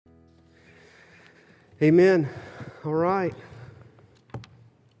Amen. All right.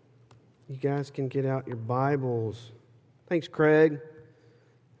 You guys can get out your Bibles. Thanks, Craig.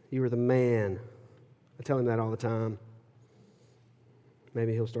 You were the man. I tell him that all the time.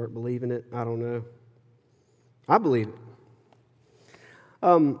 Maybe he'll start believing it. I don't know. I believe it.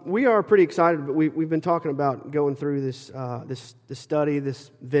 We are pretty excited, but we've been talking about going through this study, this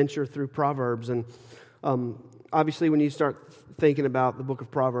venture through Proverbs, and obviously, when you start thinking about the book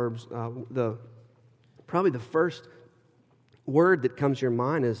of Proverbs, probably the first word that comes to your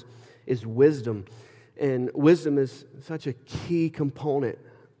mind is wisdom, and wisdom is such a key component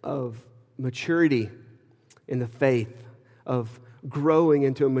of maturity in the faith, of growing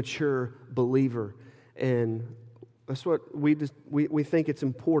into a mature believer, and that's what we think it's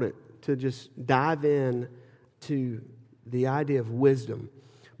important to just dive in to the idea of wisdom,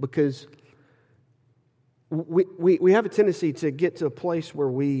 because we have a tendency to get to a place where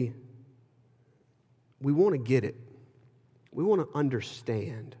we want to get it. We want to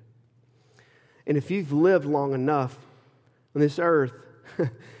understand. And if you've lived long enough on this earth,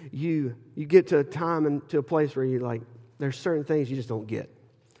 you get to a time and to a place where you're like, there's certain things you just don't get.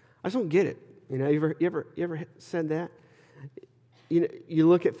 I just don't get it. You know, you ever said that? You know, you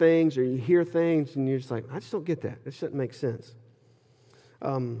look at things or you hear things and you're just like, I just don't get that. It doesn't make sense.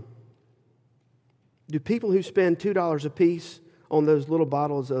 Do people who spend $2 a piece on those little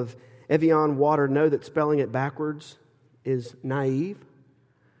bottles of Evian water know that spelling it backwards is naive?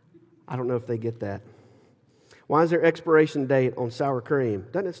 I don't know if they get that. Why is there expiration date on sour cream?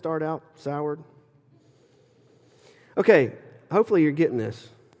 Doesn't it start out soured? Okay, hopefully you're getting this,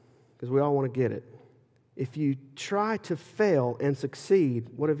 because we all want to get it. If you try to fail and succeed,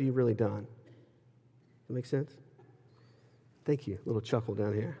 what have you really done? That make sense? Thank you. A little chuckle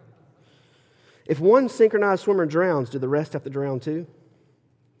down here. If one synchronized swimmer drowns, do the rest have to drown too?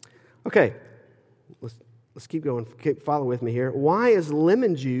 Okay, let's keep going. Follow with me here. Why is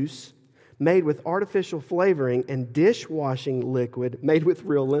lemon juice made with artificial flavoring and dishwashing liquid made with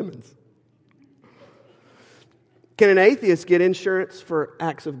real lemons? Can an atheist get insurance for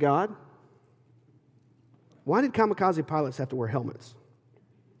acts of God? Why did kamikaze pilots have to wear helmets?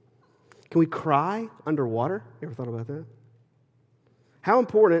 Can we cry underwater? You ever thought about that? How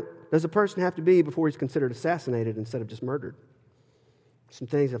important does a person have to be before he's considered assassinated instead of just murdered? Some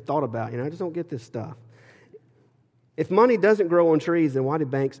things I've thought about. I just don't get this stuff. If money doesn't grow on trees, then why do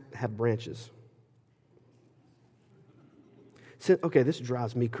banks have branches? Okay, this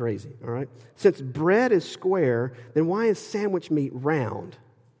drives me crazy, all right? Since bread is square, then why is sandwich meat round?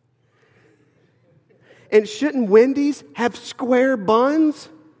 And shouldn't Wendy's have square buns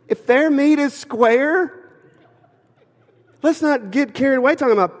if their meat is square? Let's not get carried away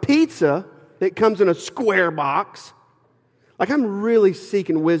talking about pizza that comes in a square box. Like, I'm really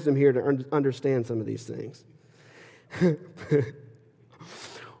seeking wisdom here to understand some of these things.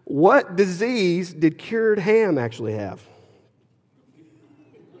 What disease did cured ham actually have?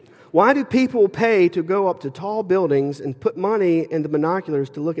 Why do people pay to go up to tall buildings and put money in the binoculars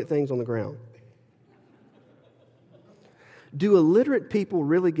to look at things on the ground? Do illiterate people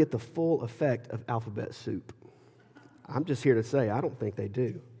really get the full effect of alphabet soup? I'm just here to say, I don't think they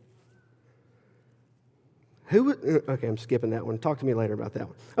do. Okay, I'm skipping that one. Talk to me later about that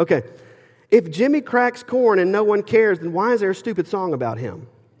one. Okay, if Jimmy cracks corn and no one cares, then why is there a stupid song about him?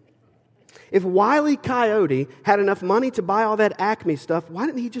 If Wile E. Coyote had enough money to buy all that Acme stuff, why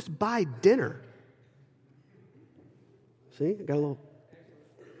didn't he just buy dinner? See, I got a little.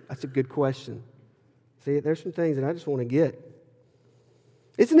 That's a good question. See, there's some things that I just want to get.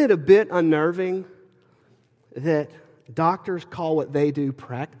 Isn't it a bit unnerving that doctors call what they do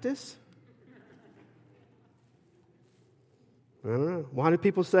practice? I don't know. Why do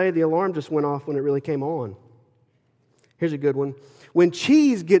people say the alarm just went off when it really came on? Here's a good one. When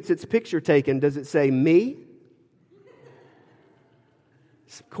cheese gets its picture taken, does it say me?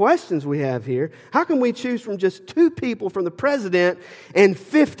 Some questions we have here. How can we choose from just 2 people from the president and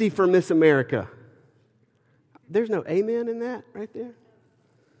 50 for Miss America? There's no amen in that right there.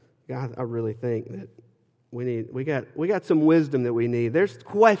 God, I really think that we got some wisdom that we need. There's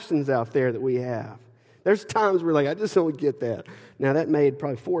questions out there that we have. There's times we're like, I just don't get that. Now, that made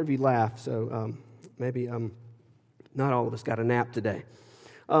probably 4 of you laugh, so maybe not all of us got a nap today.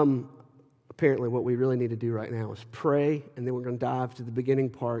 Apparently, what we really need to do right now is pray, and then we're going to dive to the beginning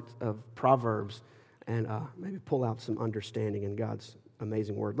part of Proverbs and maybe pull out some understanding in God's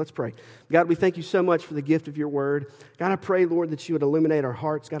amazing word. Let's pray. God, we thank you so much for the gift of your word. God, I pray, Lord, that you would illuminate our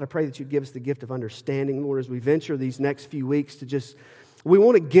hearts. God, I pray that you'd give us the gift of understanding, Lord, as we venture these next few weeks to just we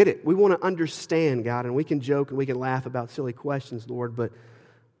want to get it. We want to understand, God, and we can joke and we can laugh about silly questions, Lord, but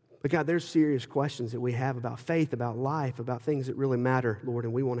But God, there's serious questions that we have about faith, about life, about things that really matter, Lord,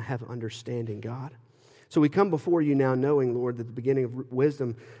 and we want to have understanding, God. So we come before you now knowing, Lord, that the beginning of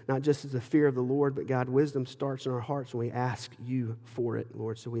wisdom, not just is the fear of the Lord, but God, wisdom starts in our hearts, and we ask you for it,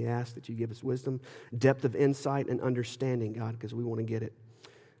 Lord. So we ask that you give us wisdom, depth of insight, and understanding, God, because we want to get it.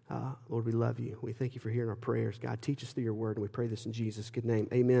 Lord, we love you. We thank you for hearing our prayers. God, teach us through your word, and we pray this in Jesus' good name.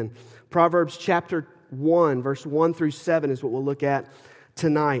 Amen. Proverbs chapter 1, verse 1 through 7 is what we'll look at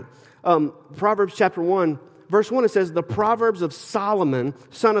tonight. Proverbs chapter 1, verse 1, it says, the Proverbs of Solomon,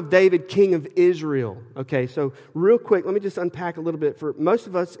 son of David, king of Israel. Okay, so real quick, let me just unpack a little bit. For most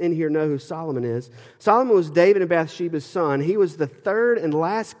of us in here know who Solomon is. Solomon was David and Bathsheba's son. He was the third and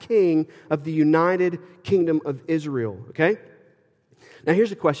last king of the United Kingdom of Israel. Okay? Now,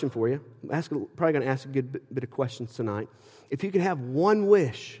 here's a question for you. Probably going to ask a good bit of questions tonight. If you could have one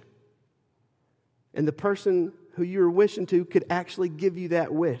wish, and the person who you were wishing to could actually give you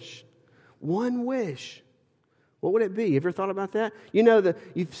that wish, one wish, what would it be? Have you ever thought about that? You know,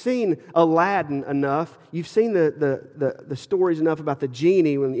 you've seen Aladdin enough. You've seen the stories enough about the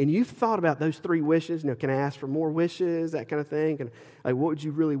genie, and you've thought about those three wishes. You know, can I ask for more wishes? That kind of thing. And like, what would you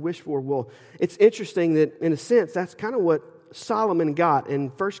really wish for? Well, it's interesting that, in a sense, that's kind of what Solomon got. In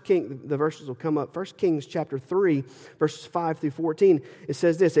 1 Kings, the verses will come up. 1 Kings chapter 3, verses 5 through 14. It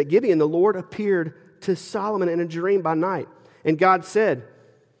says this: at Gibeon, the Lord appeared to Solomon in a dream by night, and God said,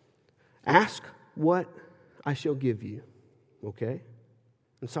 "Ask what I shall give you." Okay?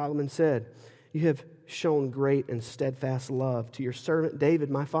 And Solomon said, "You have shown great and steadfast love to your servant David,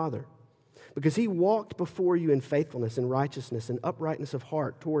 my father, because he walked before you in faithfulness and righteousness and uprightness of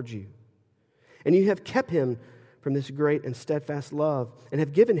heart towards you. And you have kept him from this great and steadfast love, and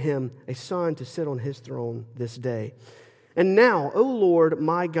have given him a son to sit on his throne this day. And now, O Lord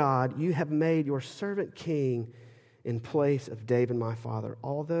my God, you have made your servant king in place of David my father,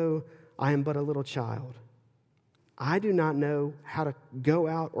 although I am but a little child. I do not know how to go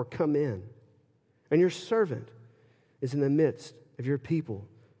out or come in. And your servant is in the midst of your people,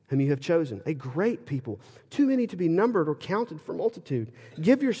 whom you have chosen, a great people, too many to be numbered or counted for multitude.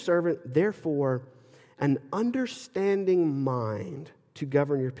 Give your servant, therefore, an understanding mind to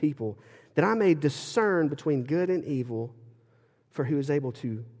govern your people, that I may discern between good and evil, for who is able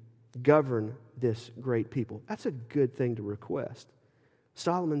to govern this great people." That's a good thing to request.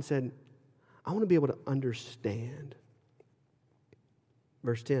 Solomon said, I want to be able to understand.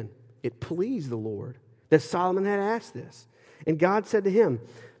 Verse 10, it pleased the Lord that Solomon had asked this. And God said to him,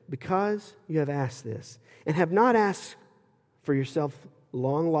 because you have asked this, and have not asked for yourself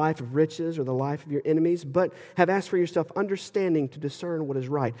long life of riches or the life of your enemies, but have asked for yourself understanding to discern what is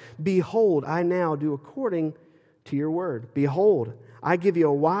right. Behold, I now do according to your word. Behold, I give you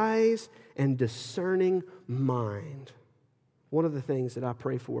a wise and discerning mind. One of the things that I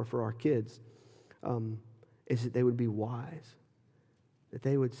pray for our kids is that they would be wise, that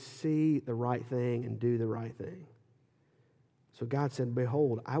they would see the right thing and do the right thing. So God said,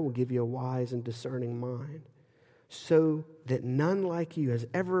 behold, I will give you a wise and discerning mind, so that none like you has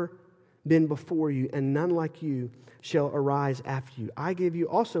ever been before you, and none like you shall arise after you. I give you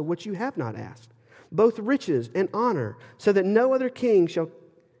also what you have not asked, both riches and honor, so that no other king shall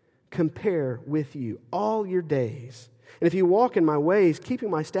compare with you all your days. And if you walk in my ways, keeping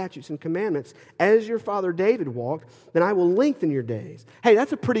my statutes and commandments, as your father David walked, then I will lengthen your days. Hey,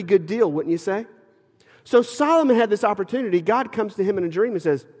 that's a pretty good deal, wouldn't you say? So Solomon had this opportunity. God comes to him in a dream and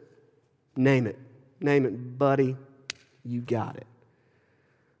says, name it. Name it, buddy. You got it.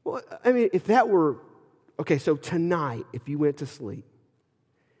 Well, I mean, if that were... Okay, so tonight, if you went to sleep,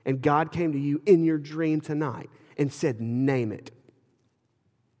 and God came to you in your dream tonight and said, name it,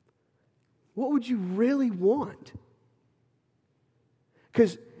 what would you really want?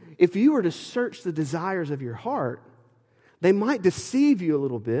 Because if you were to search the desires of your heart, they might deceive you a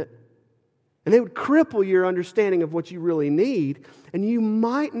little bit, and they would cripple your understanding of what you really need, and you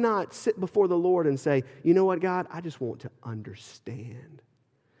might not sit before the Lord and say, you know what, God, I just want to understand.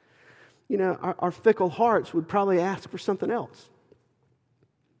 You know, our fickle hearts would probably ask for something else.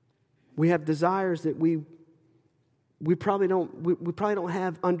 We have desires that we probably don't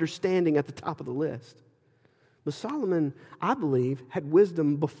have understanding at the top of the list. But Solomon, I believe, had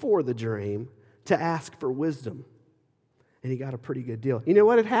wisdom before the dream to ask for wisdom. And he got a pretty good deal. You know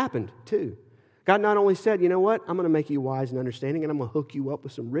what? It happened, too. God not only said, you know what? I'm going to make you wise and understanding, and I'm going to hook you up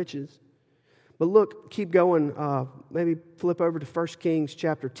with some riches. But look, keep going. Maybe flip over to 1 Kings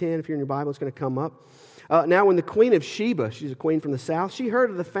chapter 10. If you're in your Bible, it's going to come up. Now when the queen of Sheba, she's a queen from the south, she heard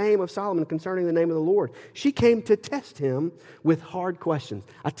of the fame of Solomon concerning the name of the Lord. She came to test him with hard questions.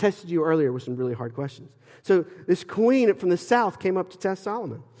 I tested you earlier with some really hard questions. So this queen from the south came up to test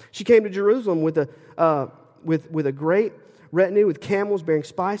Solomon. She came to Jerusalem with a great retinue with camels bearing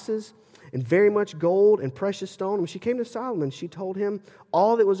spices and very much gold and precious stone. When she came to Solomon, she told him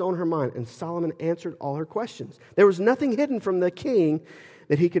all that was on her mind, and Solomon answered all her questions. There was nothing hidden from the king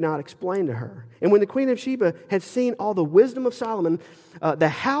that he could not explain to her. And when the queen of Sheba had seen all the wisdom of Solomon, the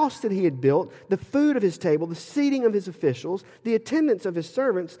house that he had built, the food of his table, the seating of his officials, the attendance of his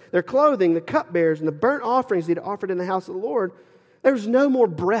servants, their clothing, the cupbearers, and the burnt offerings he had offered in the house of the Lord, there was no more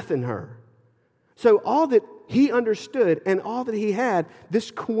breath in her. So all that he understood and all that he had,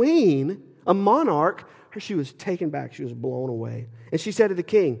 this queen, a monarch, she was taken back. She was blown away. And she said to the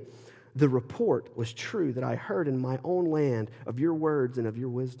king, "The report was true that I heard in my own land of your words and of your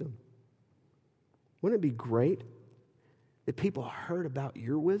wisdom." Wouldn't it be great that people heard about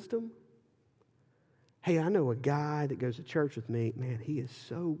your wisdom? Hey, I know a guy that goes to church with me. Man, he is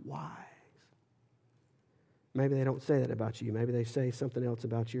so wise. Maybe they don't say that about you. Maybe they say something else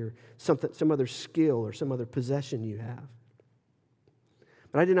about some other skill or some other possession you have.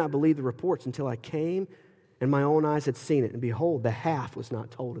 But I did not believe the reports until I came and my own eyes had seen it. And behold, the half was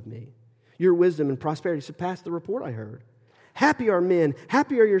not told of me. Your wisdom and prosperity surpassed the report I heard. Happy are men,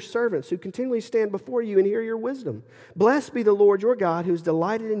 happy are your servants who continually stand before you and hear your wisdom. Blessed be the Lord your God who has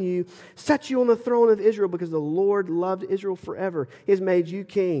delighted in you, set you on the throne of Israel because the Lord loved Israel forever. He has made you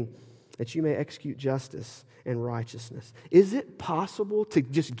king that you may execute justice and righteousness. Is it possible to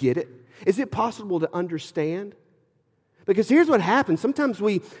just get it? Is it possible to understand? Because here's what happens. Sometimes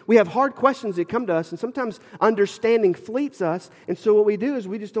we have hard questions that come to us, and sometimes understanding fleets us. And so what we do is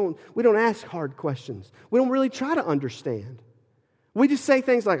we don't ask hard questions. We don't really try to understand. We just say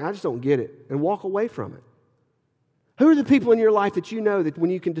things like, "I just don't get it," and walk away from it. Who are the people in your life that you know that when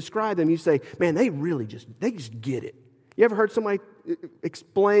you can describe them, you say, "Man, they just get it"? You ever heard somebody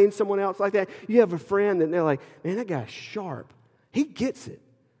explain someone else like that? You have a friend and they're like, "Man, that guy's sharp. He gets it."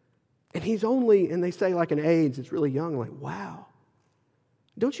 And he's only, and they say like an age, it's really young, like, wow.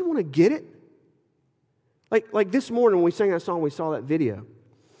 Don't you want to get it? Like this morning when we sang that song, we saw that video.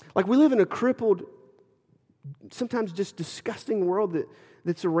 Like we live in a crippled, sometimes just disgusting world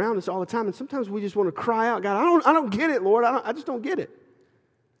that's around us all the time. And sometimes we just want to cry out, "God, I don't get it, Lord. I just don't get it."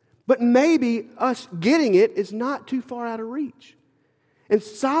 But maybe us getting it is not too far out of reach. And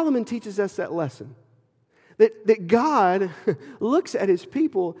Solomon teaches us that lesson. That God looks at his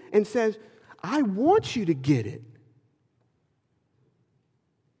people and says, "I want you to get it."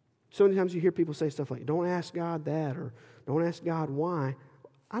 So many times you hear people say stuff like, "Don't ask God that," or "Don't ask God why."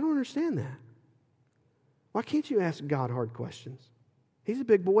 I don't understand that. Why can't you ask God hard questions? He's a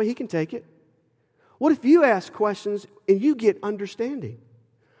big boy. He can take it. What if you ask questions and you get understanding?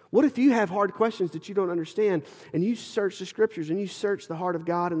 What if you have hard questions that you don't understand and you search the Scriptures and you search the heart of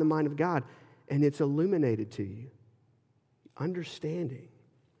God and the mind of God and it's illuminated to you? Understanding.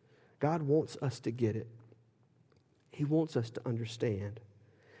 God wants us to get it. He wants us to understand.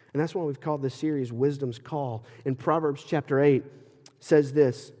 And that's why we've called this series Wisdom's Call. In Proverbs chapter 8 says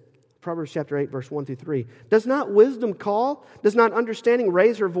this. Proverbs chapter 8, verse 1 through 3. "Does not wisdom call? Does not understanding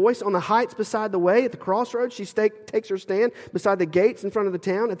raise her voice on the heights beside the way? At the crossroads she takes her stand. Beside the gates in front of the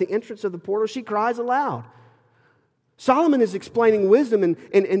town, at the entrance of the portal, she cries aloud." Solomon is explaining wisdom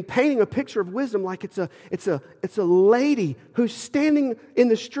and painting a picture of wisdom like it's a lady who's standing in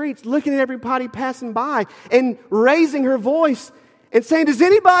the streets looking at everybody passing by and raising her voice and saying, "Does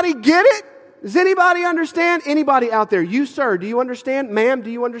anybody get it? Does anybody understand?" Anybody out there? You, sir, do you understand? Ma'am, do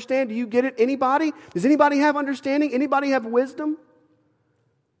you understand? Do you get it? Anybody? Does anybody have understanding? Anybody have wisdom?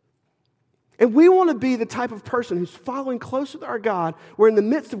 And we want to be the type of person who's following close with our God, where in the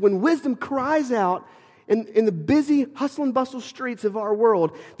midst of when wisdom cries out in the busy hustle and bustle streets of our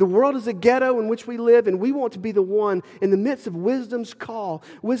world, the world is a ghetto in which we live, and we want to be the one in the midst of wisdom's call.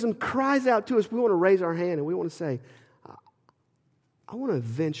 Wisdom cries out to us. We want to raise our hand and we want to say, I want to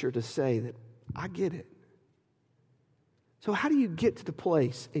venture to say that I get it. So how do you get to the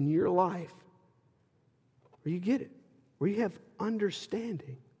place in your life where you get it, where you have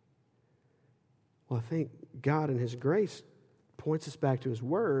understanding? Well, I think God in His grace points us back to His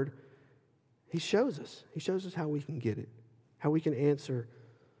Word. He shows us. He shows us how we can get it, how we can answer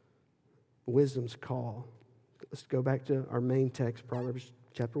wisdom's call. Let's go back to our main text, Proverbs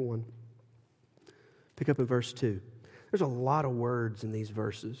chapter 1. Pick up in verse 2. There's a lot of words in these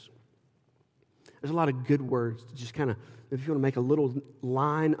verses. There's a lot of good words to just kind of, if you want to make a little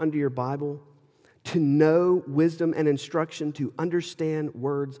line under your Bible, to know wisdom and instruction, to understand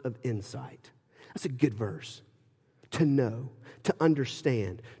words of insight. That's a good verse. To know, to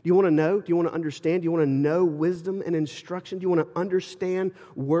understand. Do you want to know? Do you want to understand? Do you want to know wisdom and instruction? Do you want to understand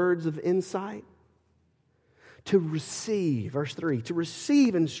words of insight? To receive, verse 3, to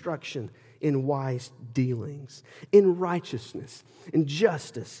receive instruction in wise dealings, in righteousness, in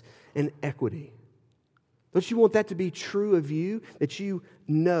justice, and equity. Don't you want that to be true of you? That you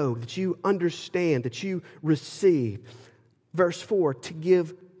know, that you understand, that you receive. Verse 4, to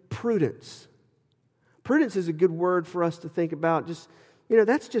give prudence. Prudence is a good word for us to think about. Just,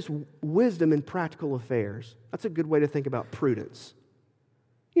 that's just wisdom in practical affairs. That's a good way to think about prudence.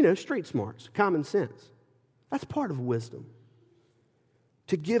 Street smarts, common sense. That's part of wisdom.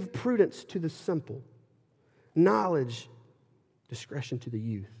 To give prudence to the simple, knowledge, discretion to the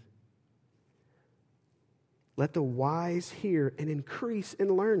youth. Let the wise hear and increase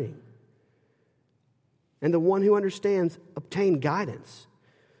in learning. And the one who understands obtain guidance.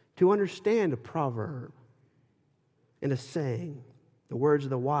 To understand a proverb and a saying, the words of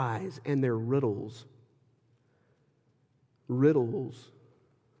the wise and their riddles. Riddles,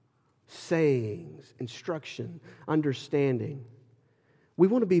 sayings, instruction, understanding. We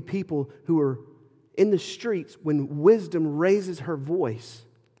want to be people who are in the streets when wisdom raises her voice.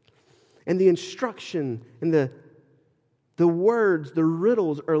 And the instruction and the words, the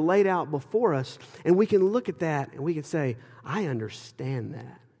riddles are laid out before us. And we can look at that and we can say, I understand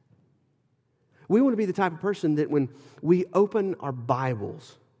that. We want to be the type of person that when we open our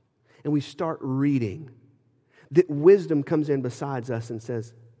Bibles and we start reading, that wisdom comes in besides us and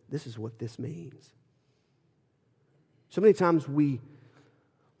says, this is what this means. So many times we've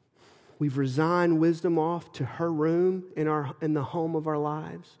resigned wisdom off to her room in the home of our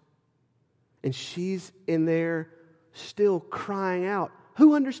lives. And she's in there still crying out,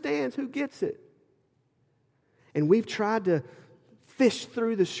 who understands? Who gets it? And we've tried to fish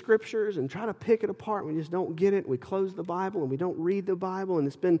through the scriptures and try to pick it apart. We just don't get it. We close the Bible and we don't read the Bible. And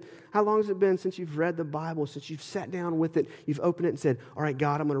it's been, how long has it been since you've read the Bible, since you've sat down with it, you've opened it and said, all right,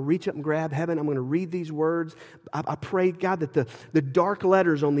 God, I'm going to reach up and grab heaven. I'm going to read these words. I pray, God, that the dark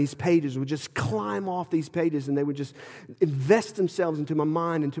letters on these pages would just climb off these pages and they would just invest themselves into my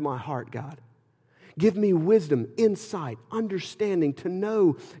mind, into my heart, God. Give me wisdom, insight, understanding to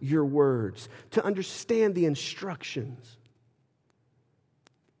know your words, to understand the instructions.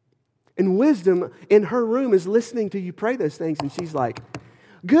 And wisdom in her room is listening to you pray those things, and she's like,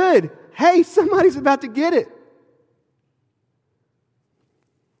 good, hey, somebody's about to get it.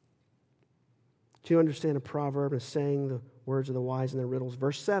 To understand a proverb and saying the words of the wise and their riddles.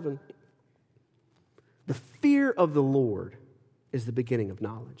 Verse 7, the fear of the Lord is the beginning of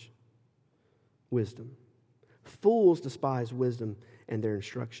knowledge. Wisdom. Fools despise wisdom and their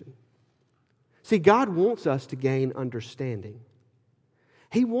instruction. See, God wants us to gain understanding.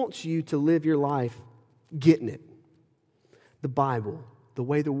 He wants you to live your life getting it. The Bible, the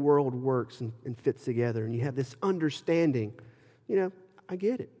way the world works and fits together, and you have this understanding. I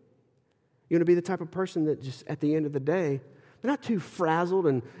get it. You want to be the type of person that just at the end of the day, they're not too frazzled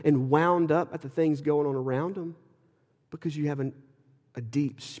and wound up at the things going on around them because you have a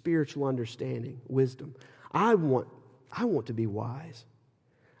deep spiritual understanding, wisdom. I want to be wise.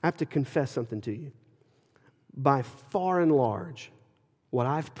 I have to confess something to you. By far and large, what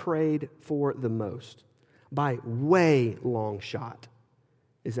I've prayed for the most, by way long shot,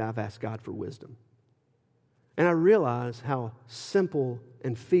 is I've asked God for wisdom. And I realize how simple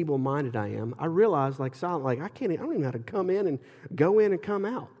and feeble-minded I am. I realize, like I don't even know how to come in and go in and come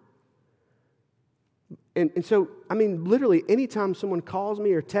out. And so, literally, anytime someone calls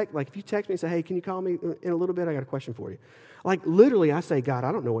me or text, like if you text me and say, hey, can you call me in a little bit? I got a question for you. Like literally, I say, God,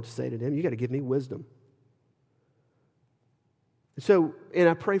 I don't know what to say to them. You got to give me wisdom. So, and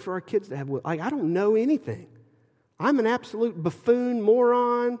I pray for our kids to have, I don't know anything. I'm an absolute buffoon,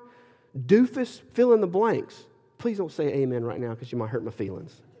 moron, doofus, fill in the blanks. Please don't say amen right now because you might hurt my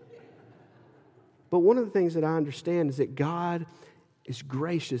feelings. But one of the things that I understand is that God is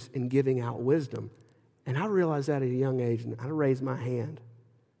gracious in giving out wisdom. And I realized that at a young age, and I raised my hand.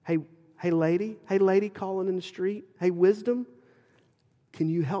 Hey lady calling in the street. Hey, wisdom, can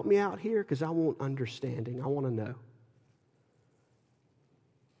you help me out here? Because I want understanding. I want to know.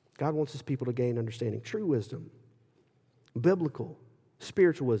 God wants His people to gain understanding. True wisdom, biblical,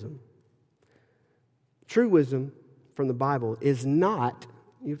 spiritual wisdom. True wisdom from the Bible is not,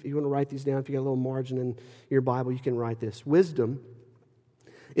 if you want to write these down, if you got a little margin in your Bible, you can write this. Wisdom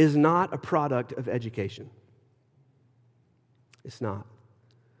is not a product of education. It's not.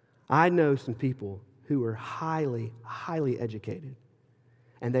 I know some people who are highly, highly educated,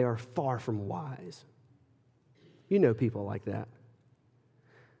 and they are far from wise. You know people like that.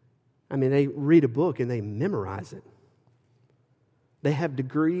 I mean, they read a book and they memorize it. They have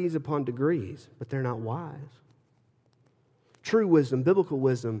degrees upon degrees, but they're not wise. True wisdom, biblical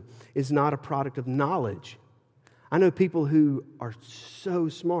wisdom, is not a product of knowledge. I know people who are so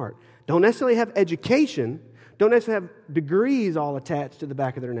smart, don't necessarily have education, don't necessarily have degrees all attached to the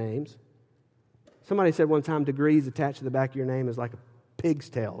back of their names. Somebody said one time degrees attached to the back of your name is like a pig's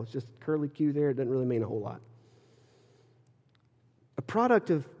tail. It's just curly Q there. It doesn't really mean a whole lot. A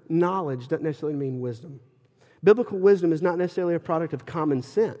product of knowledge doesn't necessarily mean wisdom. Biblical wisdom is not necessarily a product of common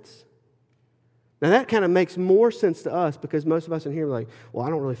sense. Now that kind of makes more sense to us because most of us in here are like, well, I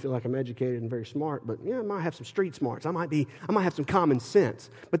don't really feel like I'm educated and very smart, but yeah, I might have some street smarts. I might have some common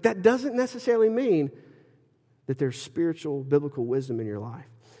sense. But that doesn't necessarily mean that there's spiritual, biblical wisdom in your life.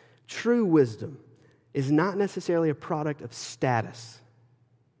 True wisdom is not necessarily a product of status.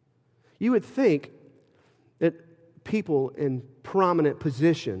 You would think that people in prominent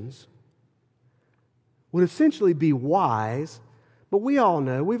positions would essentially be wise, but we all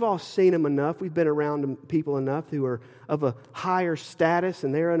know, we've all seen them enough, we've been around people enough who are of a higher status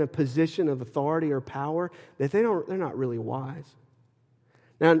and they're in a position of authority or power that they're not really wise.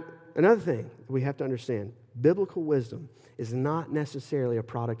 Now, another thing we have to understand, biblical wisdom is not necessarily a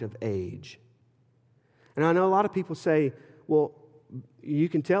product of age. And I know a lot of people say, well, you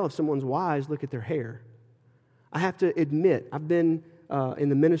can tell if someone's wise, look at their hair. I have to admit, I've been in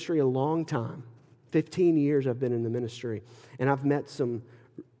the ministry a long time. 15 years I've been in the ministry, and I've met some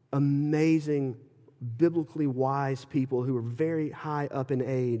amazing, biblically wise people who are very high up in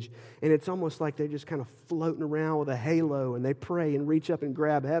age, and it's almost like they're just kind of floating around with a halo, and they pray and reach up and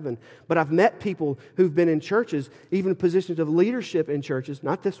grab heaven. But I've met people who've been in churches, even positions of leadership in churches,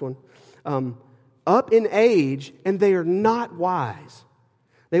 not this one, up in age, and they are not wise.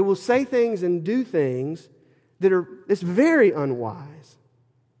 They will say things and do things it's very unwise.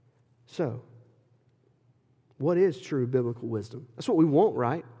 So, what is true biblical wisdom? That's what we want,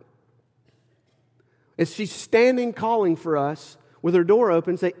 right? Is she standing calling for us with her door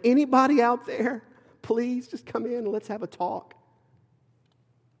open, say, anybody out there, please just come in and let's have a talk.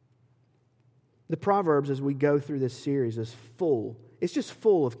 The Proverbs, as we go through this series, is full. It's just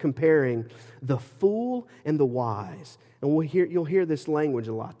full of comparing the fool and the wise. And you'll hear this language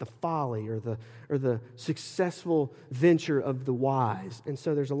a lot, the folly or the successful venture of the wise. And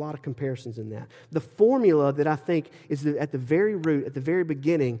so there's a lot of comparisons in that. The formula that I think is at the very root, at the very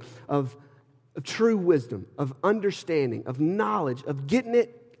beginning of true wisdom, of understanding, of knowledge, of getting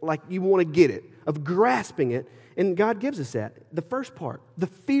it like you want to get it, of grasping it, and God gives us that. The first part, the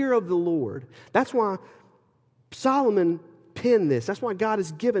fear of the Lord. That's why Solomon penned this. That's why God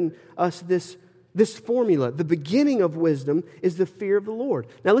has given us this formula. The beginning of wisdom is the fear of the Lord.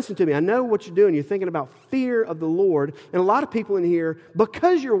 Now listen to me. I know what you're doing. You're thinking about fear of the Lord. And a lot of people in here,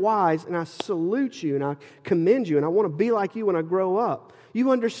 because you're wise, and I salute you and I commend you and I want to be like you when I grow up,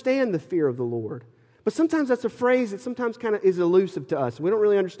 you understand the fear of the Lord. But sometimes that's a phrase that sometimes kind of is elusive to us. We don't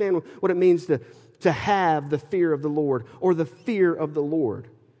really understand what it means to have the fear of the Lord or the fear of the Lord.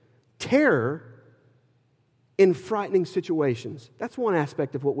 Terror in frightening situations. That's one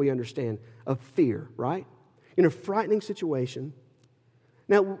aspect of what we understand of fear, right? In a frightening situation.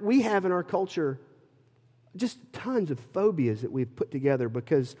 Now, we have in our culture just tons of phobias that we've put together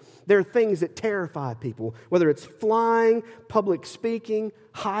because there are things that terrify people, whether it's flying, public speaking,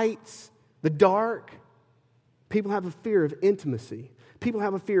 heights, the dark. People have a fear of intimacy. People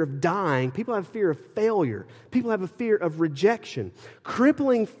have a fear of dying. People have a fear of failure. People have a fear of rejection.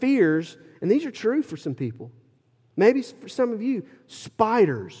 Crippling fears, and these are true for some people. Maybe for some of you,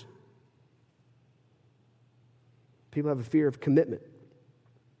 spiders. People have a fear of commitment.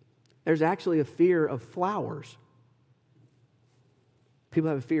 There's actually a fear of flowers. People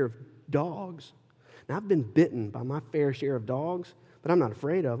have a fear of dogs. Now, I've been bitten by my fair share of dogs, but I'm not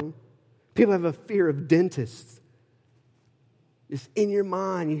afraid of them. People have a fear of dentists. It's in your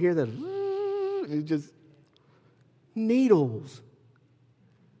mind. You hear that, it's just needles.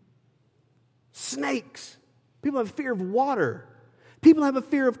 Snakes. People have a fear of water. People have a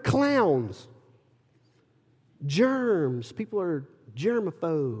fear of clowns. Germs. People are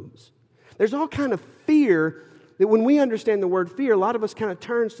germaphobes. There's all kind of fear that when we understand the word fear, a lot of us kind of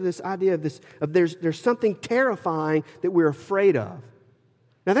turns to this idea of there's something terrifying that we're afraid of.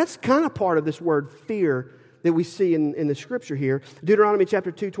 Now that's kind of part of this word fear that we see in the scripture here. Deuteronomy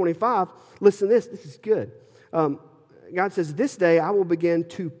chapter 2:25. Listen to this. This is good. God says, this day I will begin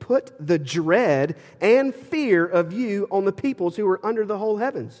to put the dread and fear of you on the peoples who are under the whole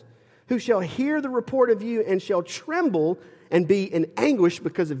heavens, who shall hear the report of you and shall tremble and be in anguish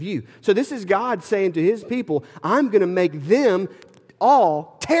because of you. So this is God saying to his people, I'm going to make them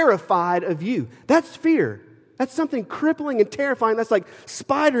all terrified of you. That's fear. That's something crippling and terrifying. That's like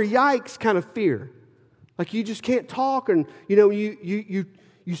spider yikes kind of fear. Like you just can't talk, and you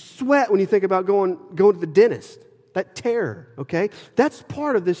sweat when you think about going to the dentist. That terror, okay? That's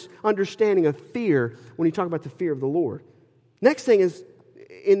part of this understanding of fear when you talk about the fear of the Lord. Next thing is,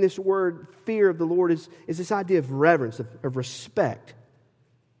 in this word, fear of the Lord, is this idea of reverence, of respect.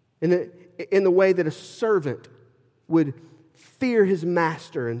 In the way that a servant would fear his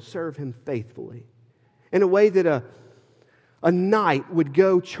master and serve him faithfully. In a way that a knight would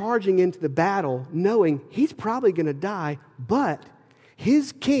go charging into the battle knowing he's probably going to die, but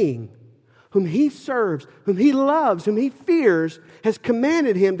his king, whom he serves, whom he loves, whom he fears, has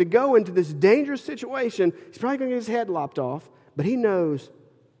commanded him to go into this dangerous situation. He's probably going to get his head lopped off, but he knows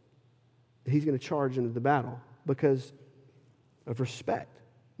that he's going to charge into the battle because of respect.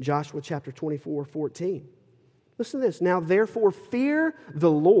 Joshua chapter 24:14. Listen to this. Now therefore fear the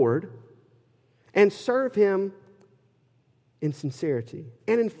Lord and serve him in sincerity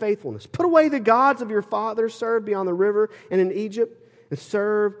and in faithfulness. Put away the gods of your fathers served beyond the river and in Egypt, and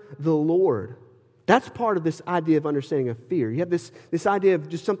serve the Lord. That's part of this idea of understanding of fear. You have this idea of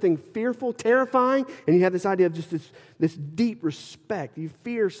just something fearful, terrifying, and you have this idea of just this deep respect. You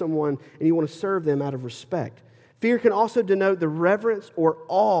fear someone and you want to serve them out of respect. Fear can also denote the reverence or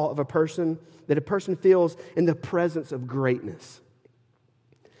awe of a person that a person feels in the presence of greatness.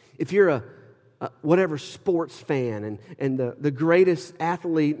 If you're a whatever sports fan and the greatest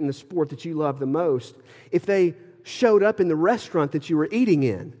athlete in the sport that you love the most, if they showed up in the restaurant that you were eating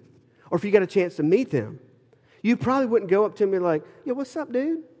in, or if you got a chance to meet them, you probably wouldn't go up to them and be like, "Yeah, what's up,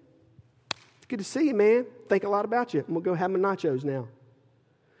 dude? It's good to see you, man. Think a lot about you. And we'll go have my nachos now."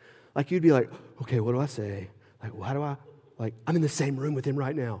 Like you'd be like, "Okay, what do I say? Like, why do I, I'm in the same room with him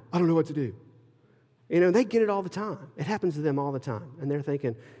right now. I don't know what to do." They get it all the time. It happens to them all the time. And they're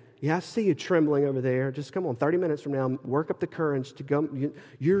thinking, "Yeah, I see you trembling over there. Just come on, 30 minutes from now, work up the courage to go.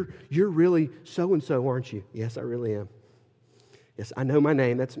 You're really so-and-so, aren't you?" "Yes, I really am. Yes, I know my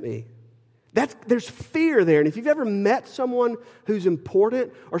name. That's me." There's fear there. And if you've ever met someone who's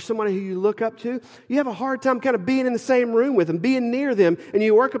important or somebody who you look up to, you have a hard time kind of being in the same room with them, being near them, and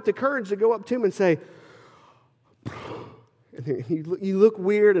you work up the courage to go up to them and say, and you look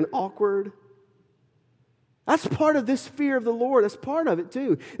weird and awkward. That's part of this fear of the Lord. That's part of it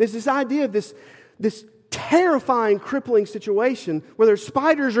too. There's this idea of this terrifying, crippling situation where there's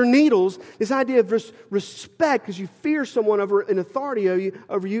spiders or needles, this idea of respect because you fear someone over an authority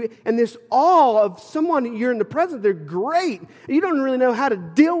over you, and this awe of someone you're in the presence, they're great. You don't really know how to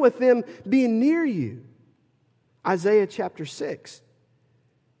deal with them being near you. Isaiah chapter 6.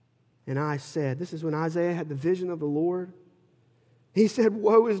 And I said, this is when Isaiah had the vision of the Lord. He said,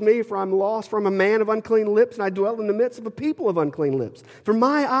 "Woe is me, for I'm lost, for I'm a man of unclean lips, and I dwell in the midst of a people of unclean lips. For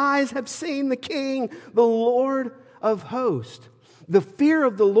my eyes have seen the King, the Lord of hosts." The fear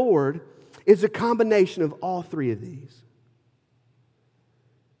of the Lord is a combination of all three of these.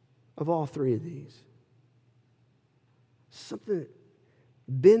 Of all three of these. Something that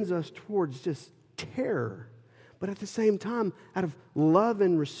bends us towards just terror, but at the same time, out of love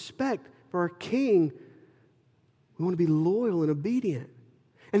and respect for our King, we want to be loyal and obedient.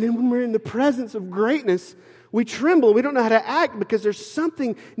 And then when we're in the presence of greatness, we tremble. We don't know how to act because there's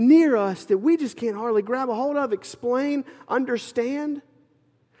something near us that we just can't hardly grab a hold of, explain, understand.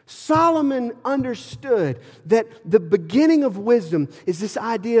 Solomon understood that the beginning of wisdom is this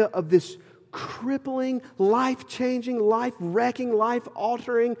idea of this crippling, life-changing, life-wrecking,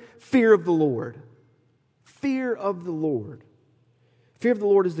 life-altering fear of the Lord. Fear of the Lord. Fear of the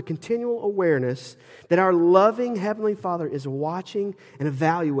Lord is the continual awareness that our loving Heavenly Father is watching and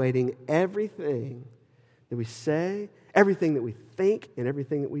evaluating everything that we say, everything that we think, and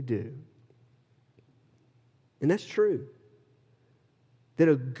everything that we do. And that's true. That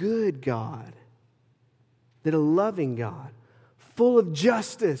a good God, that a loving God, full of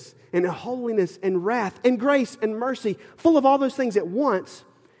justice and holiness and wrath and grace and mercy, full of all those things at once,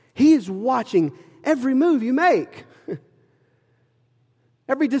 He is watching every move you make.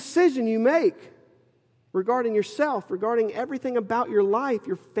 Every decision you make regarding yourself, regarding everything about your life,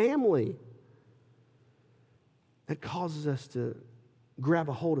 your family. That causes us to grab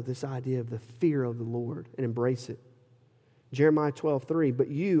a hold of this idea of the fear of the Lord and embrace it. Jeremiah 12:3, "But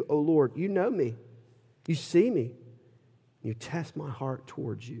you, O Lord, you know me. You see me. You test my heart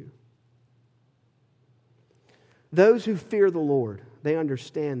towards you." Those who fear the Lord, they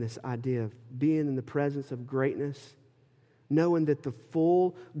understand this idea of being in the presence of greatness, knowing that the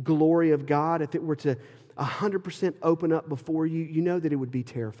full glory of God, if it were to 100% open up before you, you know that it would be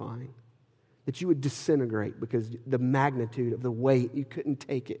terrifying. That you would disintegrate because the magnitude of the weight, you couldn't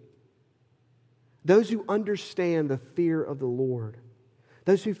take it. Those who understand the fear of the Lord,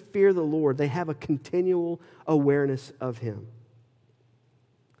 those who fear the Lord, they have a continual awareness of Him.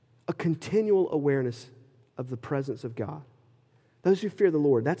 A continual awareness of the presence of God. Those who fear the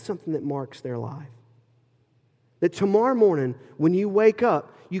Lord, that's something that marks their life. That tomorrow morning, when you wake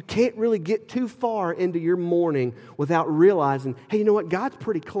up, you can't really get too far into your morning without realizing, hey, you know what? God's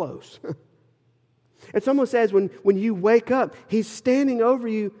pretty close. It's almost as when you wake up, He's standing over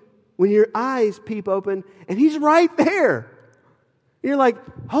you when your eyes peep open, and He's right there. You're like,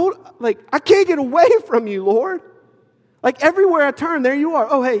 I can't get away from you, Lord. Like everywhere I turn, there you are.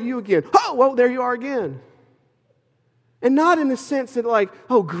 Oh, hey, you again. Oh, well, there you are again. And not in the sense that like,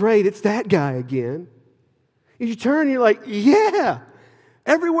 oh, great, it's that guy again. You turn and you're like, yeah,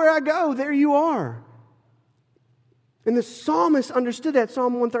 everywhere I go, there you are. And the psalmist understood that.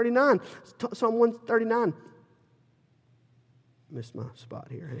 Psalm 139. Psalm 139. Missed my spot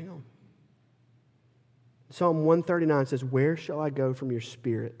here. Hang on. Psalm 139 says, where shall I go from your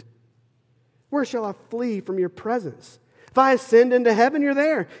spirit? Where shall I flee from your presence? If I ascend into heaven, you're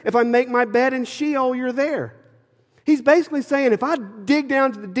there. If I make my bed in Sheol, you're there. He's basically saying, if I dig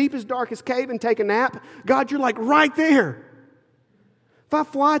down to the deepest, darkest cave and take a nap, God, you're like right there. If I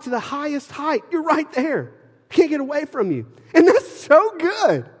fly to the highest height, you're right there. Can't get away from you. And that's so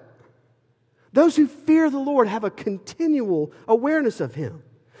good. Those who fear the Lord have a continual awareness of Him.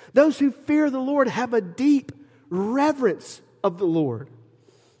 Those who fear the Lord have a deep reverence of the Lord.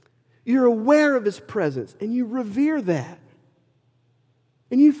 You're aware of His presence and you revere that.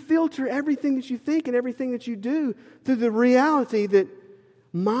 And you filter everything that you think and everything that you do through the reality that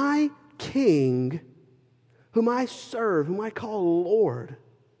my King, whom I serve, whom I call Lord,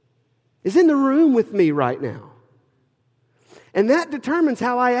 is in the room with me right now. And that determines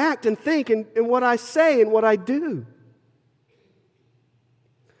how I act and think and what I say and what I do.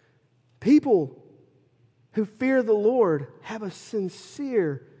 People who fear the Lord have a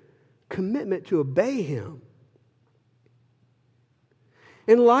sincere commitment to obey Him.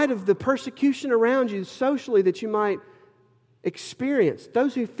 In light of the persecution around you socially that you might experience,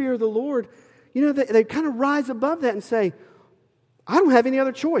 those who fear the Lord, they kind of rise above that and say, I don't have any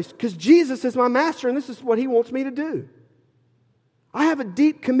other choice because Jesus is my master and this is what He wants me to do. I have a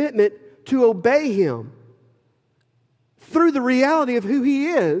deep commitment to obey Him through the reality of who He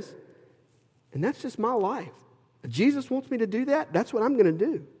is, and that's just my life. If Jesus wants me to do that, that's what I'm going to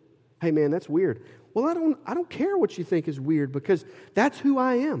do. Hey man, that's weird. Well, I don't care what you think is weird because that's who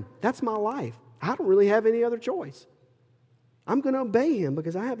I am. That's my life. I don't really have any other choice. I'm going to obey Him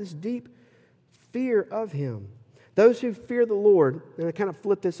because I have this deep fear of Him. Those who fear the Lord, and I kind of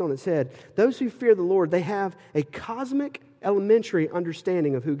flip this on its head, those who fear the Lord, they have a cosmic elementary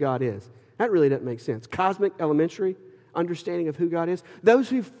understanding of who God is. That really doesn't make sense. Cosmic elementary understanding of who God is. Those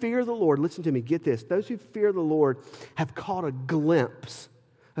who fear the Lord, listen to me, get this. Those who fear the Lord have caught a glimpse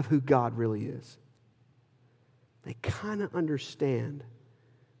of who God really is. They kind of understand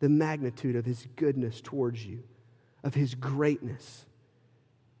the magnitude of His goodness towards you, of His greatness.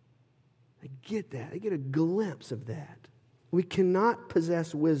 They get that. They get a glimpse of that. We cannot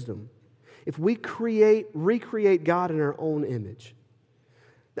possess wisdom if we recreate God in our own image.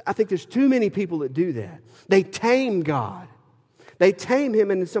 I think there's too many people that do that. They tame God. They tame Him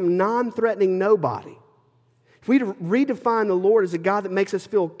into some non-threatening nobody. If we redefine the Lord as a God that makes us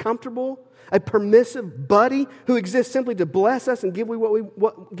feel comfortable, a permissive buddy who exists simply to bless us and give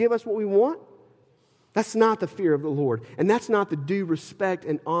us what we want, that's not the fear of the Lord. And that's not the due respect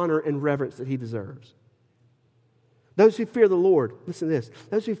and honor and reverence that He deserves. Those who fear the Lord, listen to this.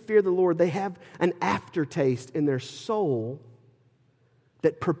 Those who fear the Lord, they have an aftertaste in their soul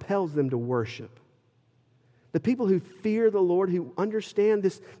that propels them to worship. The people who fear the Lord, who understand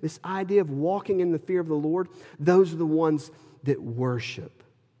this idea of walking in the fear of the Lord, those are the ones that worship.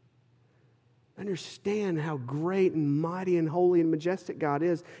 Understand how great and mighty and holy and majestic God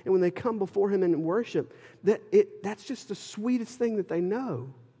is. And when they come before Him and worship, that's just the sweetest thing that they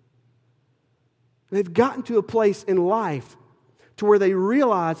know. They've gotten to a place in life to where they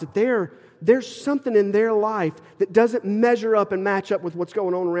realize that there's something in their life that doesn't measure up and match up with what's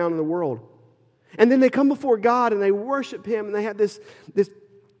going on around in the world. And then they come before God and they worship Him and they have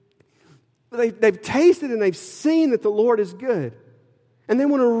they've tasted and they've seen that the Lord is good. And they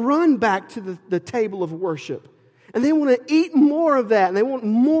want to run back to the table of worship. And they want to eat more of that. And they want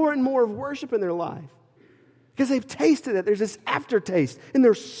more and more of worship in their life. Because they've tasted it. There's this aftertaste in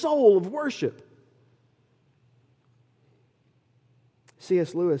their soul of worship.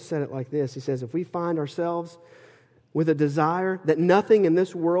 C.S. Lewis said it like this. He says, if we find ourselves with a desire that nothing in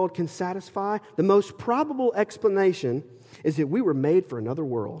this world can satisfy, the most probable explanation is that we were made for another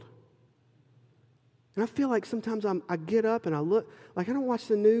world. And I feel like sometimes I get up and I look, like I don't watch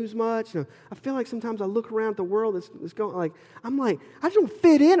the news much. I feel like sometimes I look around at the world that's going, I'm like, I don't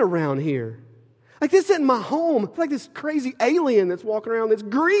fit in around here. Like this isn't my home. It's like this crazy alien that's walking around that's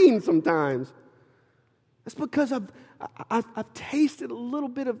green sometimes. That's because I've tasted a little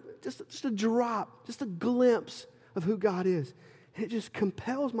bit of, just a drop, just a glimpse of who God is. And it just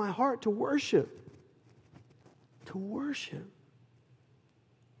compels my heart to worship. To worship.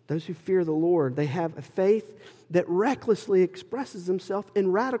 Those who fear the Lord, they have a faith that recklessly expresses themselves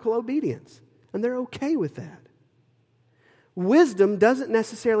in radical obedience. And they're okay with that. Wisdom doesn't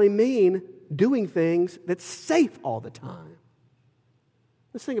necessarily mean doing things that's safe all the time.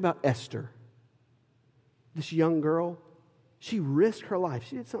 Let's think about Esther. This young girl, she risked her life.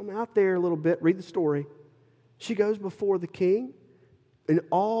 She did something out there a little bit. Read the story. She goes before the king. In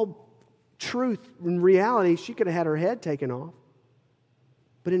all truth, in reality, she could have had her head taken off.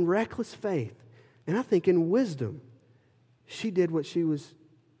 But in reckless faith, and I think in wisdom, she did what she was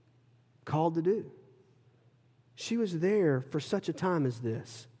called to do. She was there for such a time as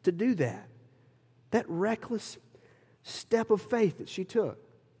this, to do that. That reckless step of faith that she took.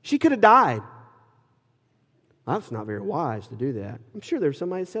 She could have died. That's not very wise to do that. I'm sure there's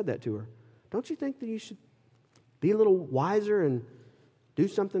somebody that said that to her. Don't you think that you should be a little wiser and do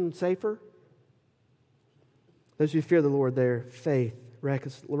something safer? Those who fear the Lord, their faith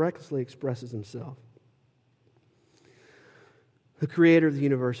recklessly expresses himself. The Creator of the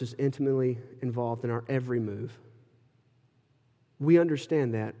universe is intimately involved in our every move. We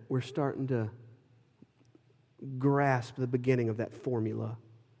understand that. We're starting to grasp the beginning of that formula,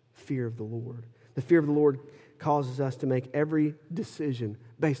 fear of the Lord. The fear of the Lord causes us to make every decision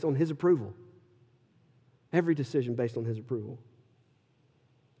based on His approval. Every decision based on His approval.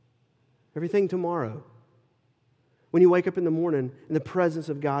 Everything tomorrow. When you wake up in the morning and the presence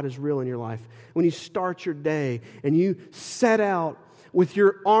of God is real in your life. When you start your day and you set out with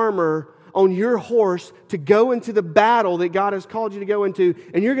your armor on your horse to go into the battle that God has called you to go into,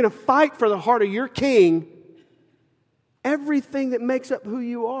 and you're going to fight for the heart of your king, everything that makes up who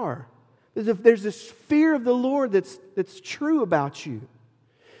you are. There's this fear of the Lord that's true about you.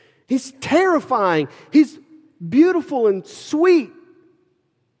 He's terrifying. He's beautiful and sweet.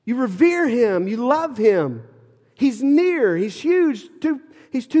 You revere Him. You love Him. He's near. He's huge.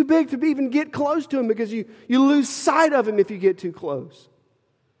 He's too big to even get close to Him because you lose sight of Him if you get too close.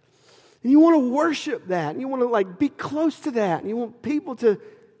 And you want to worship that. And you want to be close to that. And you want people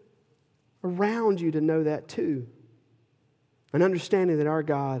around you to know that too. And understanding that our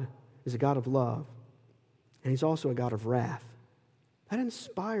God is a God of love. And He's also a God of wrath. That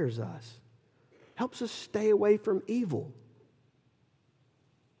inspires us. Helps us stay away from evil.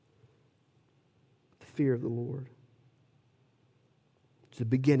 The fear of the Lord. It's the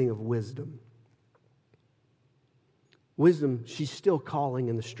beginning of wisdom. Wisdom, she's still calling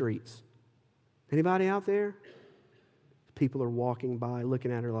in the streets. Anybody out there? People are walking by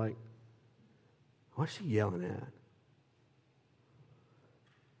looking at her like, what's she yelling at?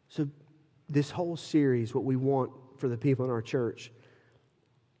 So this whole series, what we want for the people in our church,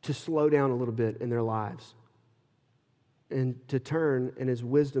 to slow down a little bit in their lives. And to turn, and as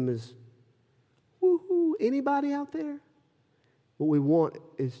wisdom is, woohoo, anybody out there? What we want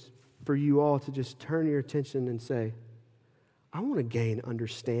is for you all to just turn your attention and say, I want to gain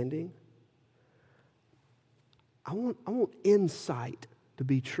understanding. I want insight to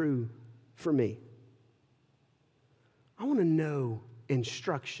be true for me. I want to know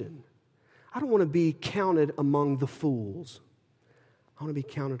instruction. I don't want to be counted among the fools. I want to be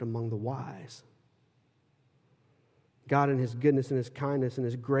counted among the wise. God, in His goodness and His kindness and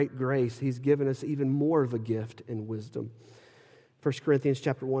His great grace, He's given us even more of a gift in wisdom. 1 Corinthians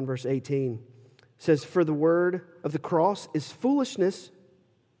chapter 1, verse 18 says, for the word of the cross is foolishness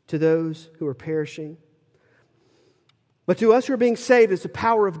to those who are perishing. But to us who are being saved is the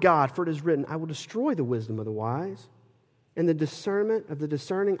power of God. For it is written, I will destroy the wisdom of the wise, and the discernment of the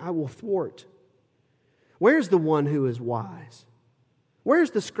discerning I will thwart. Where's the one who is wise?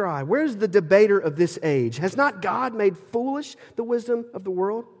 Where's the scribe? Where's the debater of this age? Has not God made foolish the wisdom of the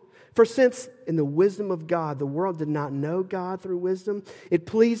world? For since in the wisdom of God, the world did not know God through wisdom, it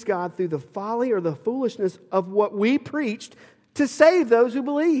pleased God through the folly or the foolishness of what we preached to save those who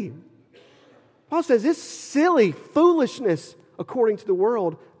believe. Paul says this silly foolishness, according to the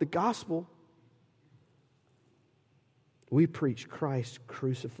world, the gospel, we preach Christ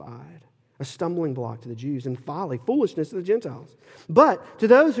crucified. a stumbling block to the Jews, and folly, foolishness to the Gentiles. But to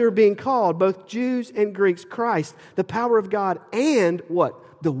those who are being called, both Jews and Greeks, Christ, the power of God, and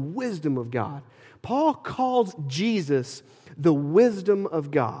what? The wisdom of God. Paul calls Jesus the wisdom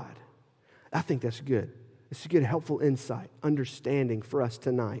of God. I think that's good. It's a good, helpful insight, understanding for us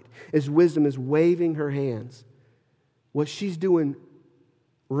tonight. As wisdom is waving her hands, what she's doing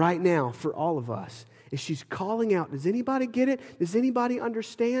right now for all of us is she's calling out, does anybody get it? Does anybody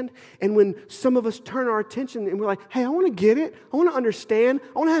understand? And when some of us turn our attention and we're like, hey, I want to get it. I want to understand.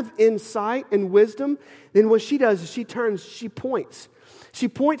 I want to have insight and wisdom. Then what she does is she points. She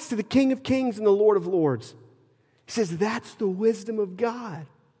points to the King of Kings and the Lord of Lords. He says, that's the wisdom of God.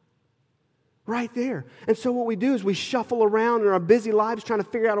 Right there. And so what we do is we shuffle around in our busy lives trying to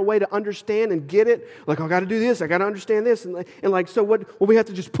figure out a way to understand and get it. Like, I got to do this. I got to understand this. And like, so what we have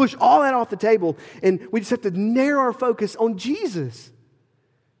to just push all that off the table. And we just have to narrow our focus on Jesus.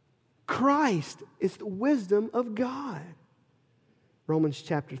 Christ is the wisdom of God. Romans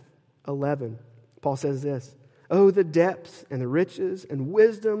chapter 11, Paul says this. Oh, the depths and the riches and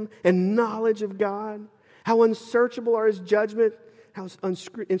wisdom and knowledge of God. How unsearchable are His judgment. How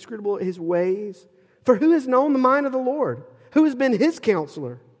inscrutable His ways. For who has known the mind of the Lord? Who has been His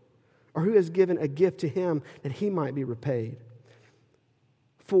counselor? Or who has given a gift to Him that He might be repaid?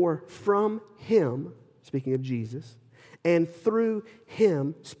 For from Him, speaking of Jesus, and through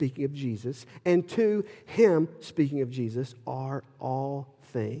Him, speaking of Jesus, and to Him, speaking of Jesus, are all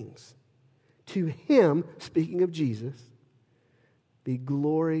things. To Him, speaking of Jesus, be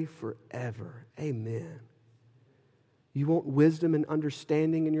glory forever. Amen. You want wisdom and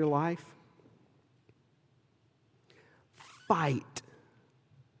understanding in your life? Fight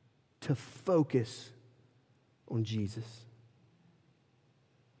to focus on Jesus.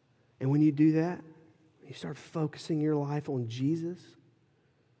 And when you do that, you start focusing your life on Jesus,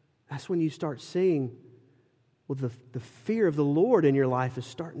 that's when you start seeing, well, the fear of the Lord in your life is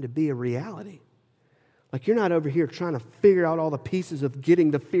starting to be a reality. Like, you're not over here trying to figure out all the pieces of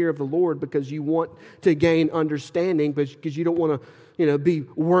getting the fear of the Lord because you want to gain understanding, because you don't want to, be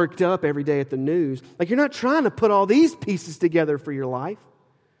worked up every day at the news. Like, you're not trying to put all these pieces together for your life.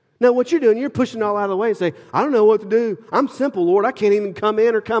 No, what you're doing, you're pushing it all out of the way and say, I don't know what to do. I'm simple, Lord. I can't even come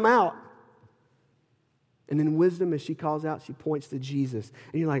in or come out. And then wisdom, as she calls out, she points to Jesus.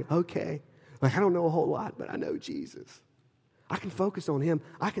 And you're like, okay, like, I don't know a whole lot, but I know Jesus. I can focus on Him.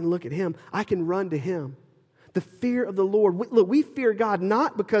 I can look at Him. I can run to Him. The fear of the Lord. We fear God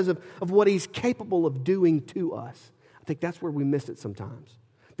not because of what He's capable of doing to us. I think that's where we miss it sometimes.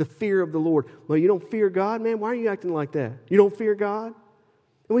 The fear of the Lord. Well, you don't fear God, man? Why are you acting like that? You don't fear God?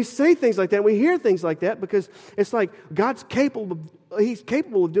 And we say things like that, and we hear things like that because it's like God's He's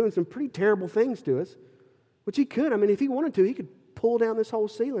capable of doing some pretty terrible things to us, which He could. I mean, if He wanted to, He could pull down this whole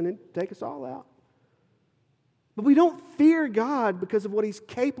ceiling and take us all out. But we don't fear God because of what He's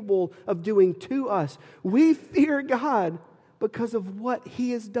capable of doing to us. We fear God because of what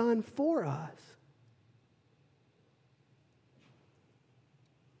He has done for us.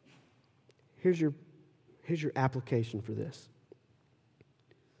 Here's your application for this.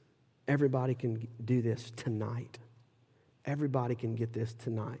 Everybody can do this tonight. Everybody can get this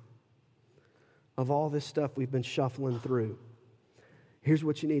tonight. Of all this stuff we've been shuffling through, here's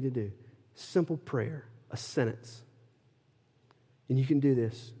what you need to do. Simple prayer. A sentence. And you can do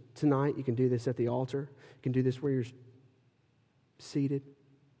this tonight. You can do this at the altar. You can do this where you're seated.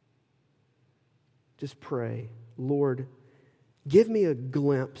 Just pray, Lord, give me a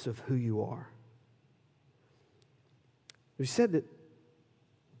glimpse of who You are. We said that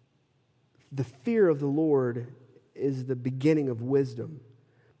the fear of the Lord is the beginning of wisdom.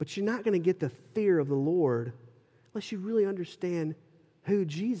 But you're not going to get the fear of the Lord unless you really understand who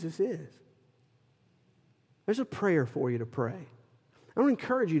Jesus is. There's a prayer for you to pray. I want to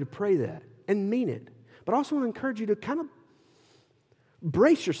encourage you to pray that and mean it. But I also want to encourage you to kind of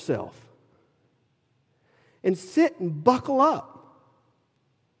brace yourself and sit and buckle up.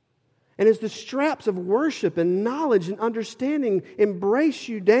 And as the straps of worship and knowledge and understanding embrace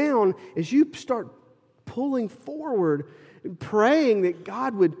you down, as you start pulling forward and praying that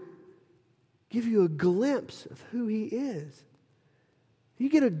God would give you a glimpse of who He is. You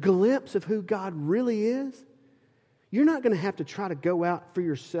get a glimpse of who God really is. You're not going to have to try to go out for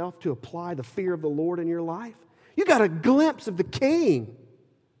yourself to apply the fear of the Lord in your life. You got a glimpse of the King.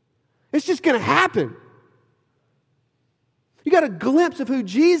 It's just going to happen. You got a glimpse of who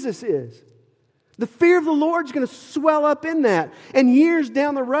Jesus is. The fear of the Lord is going to swell up in that. And years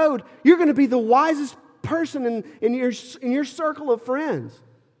down the road, you're going to be the wisest person in your circle of friends.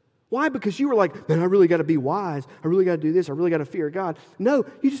 Why? Because you were like, man, I really got to be wise. I really got to do this. I really got to fear God. No,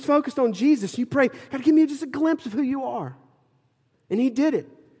 you just focused on Jesus. You prayed, God, give me just a glimpse of who you are. And He did it.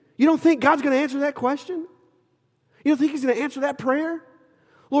 You don't think God's going to answer that question? You don't think He's going to answer that prayer?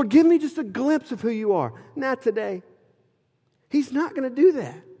 Lord, give me just a glimpse of who you are. Not today. He's not going to do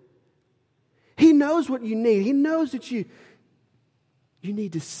that. He knows what you need. He knows that you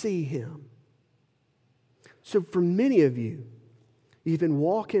need to see Him. So for many of you, you've been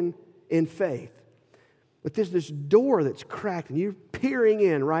walking in faith, but there's this door that's cracked and you're peering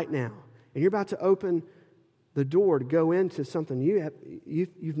in right now, and you're about to open the door to go into something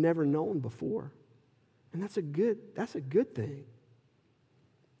you've never known before. And that's a good thing.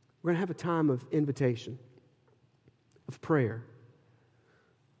 We're going to have a time of invitation, of prayer.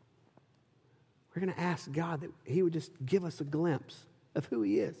 We're going to ask God that He would just give us a glimpse of who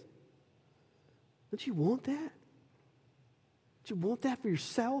He is. Don't you want that? Don't you want that for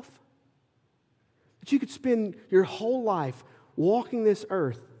yourself? That you could spend your whole life walking this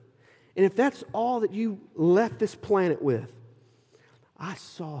earth, and if that's all that you left this planet with, I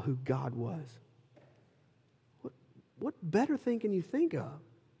saw who God was. What better thing can you think of?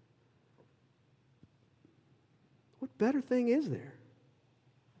 What better thing is there?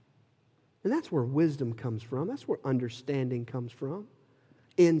 And that's where wisdom comes from. That's where understanding comes from.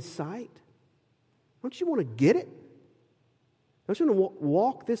 Insight. Don't you want to get it? Don't you want to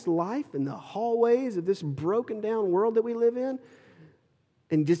walk this life in the hallways of this broken down world that we live in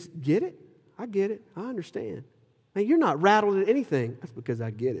and just get it? I get it. I understand. Now, you're not rattled at anything. That's because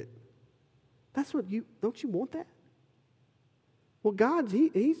I get it. Don't you want that? Well, God,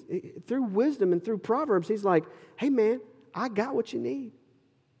 he's through wisdom and through Proverbs, He's like, hey man, I got what you need.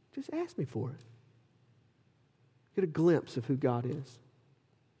 Just ask me for it. Get a glimpse of who God is.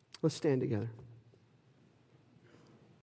 Let's stand together.